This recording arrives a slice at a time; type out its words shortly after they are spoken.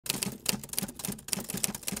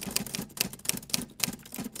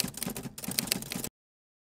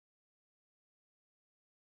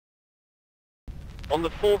On the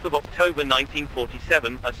 4th of October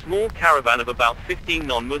 1947, a small caravan of about 15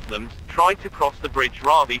 non-Muslims tried to cross the bridge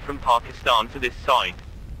Ravi from Pakistan to this side.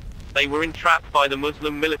 They were entrapped by the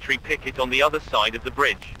Muslim military picket on the other side of the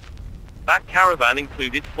bridge. That caravan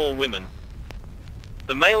included 4 women.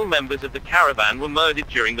 The male members of the caravan were murdered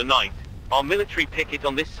during the night. Our military picket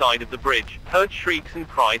on this side of the bridge heard shrieks and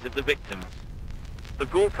cries of the victims. The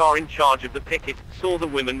Gurkha in charge of the picket saw the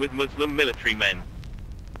women with Muslim military men.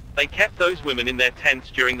 They kept those women in their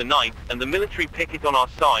tents during the night, and the military picket on our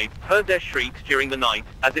side heard their shrieks during the night,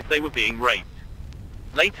 as if they were being raped.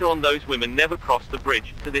 Later on, those women never crossed the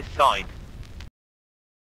bridge to this side.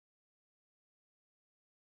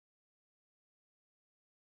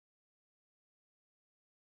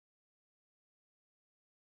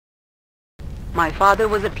 My father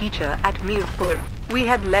was a teacher at Mirpur. We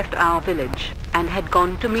had left our village and had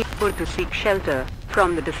gone to Mirpur to seek shelter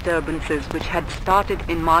from the disturbances which had started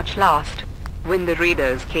in March last. When the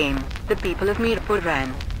raiders came, the people of Mirpur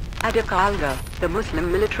ran. At Akalga, the Muslim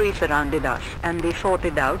military surrounded us and they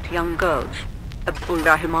sorted out young girls. Abdul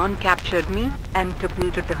Rahman captured me and took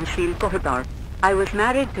me to Tehsil Kohtar. I was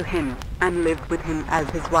married to him and lived with him as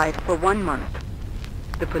his wife for 1 month.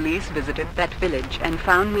 The police visited that village and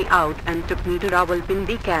found me out and took me to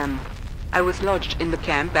Rawalpindi camp. I was lodged in the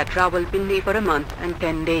camp at Rawalpindi for a month and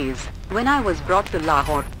 10 days, when I was brought to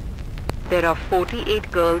Lahore. There are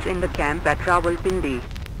 48 girls in the camp at Rawalpindi.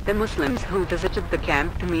 The Muslims who visited the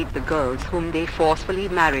camp to meet the girls whom they forcefully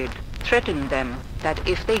married, threatened them that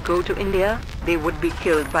if they go to India, they would be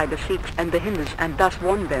killed by the Sikhs and the Hindus, and thus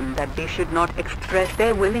warned them that they should not express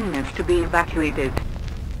their willingness to be evacuated.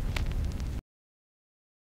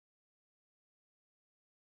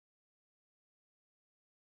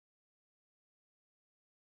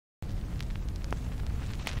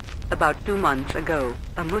 About 2 months ago,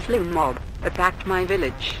 a Muslim mob attacked my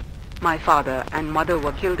village. My father and mother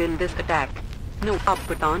were killed in this attack.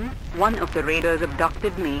 Gurbachan, one of the raiders,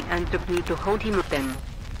 abducted me and took me to Hotimutin.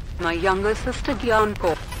 My younger sister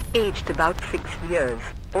Gyanko, aged about 6 years,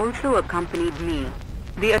 also accompanied me.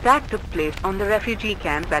 The attack took place on the refugee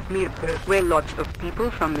camp at Mirpur, where lots of people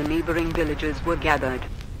from the neighboring villages were gathered.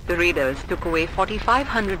 The raiders took away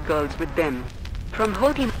 4,500 girls with them. From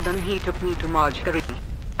Hotimutin he took me to Majgari.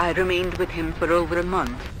 I remained with him for over a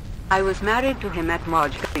month. I was married to him at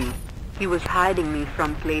Majgari. He was hiding me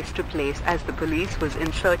from place to place as the police was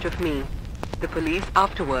in search of me. The police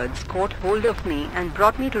afterwards caught hold of me and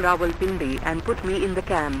brought me to Rawalpindi and put me in the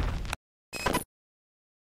camp.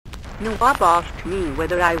 Nawab asked me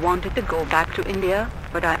whether I wanted to go back to India,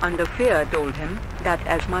 but I under fear told him that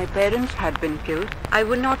as my parents had been killed, I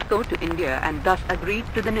would not go to India, and thus agreed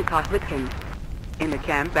to the nikah with him. In the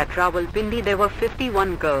camp at Rawalpindi there were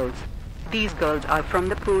 51 girls. These girls are from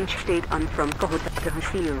the Poonch state and from Kohota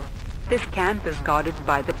Tehsil. This camp is guarded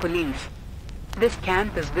by the police. This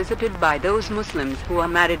camp is visited by those Muslims who are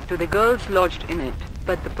married to the girls lodged in it,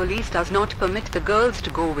 but the police does not permit the girls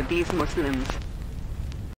to go with these Muslims.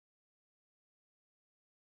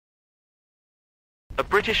 A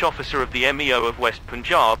British officer of the MEO of West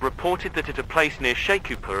Punjab reported that at a place near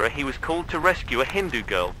Sheikhupura he was called to rescue a Hindu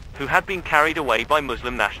girl who had been carried away by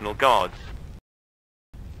Muslim National Guards.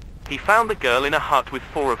 He found the girl in a hut with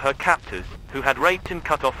 4 of her captors, who had raped and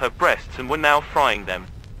cut off her breasts and were now frying them.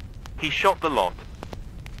 He shot the lot.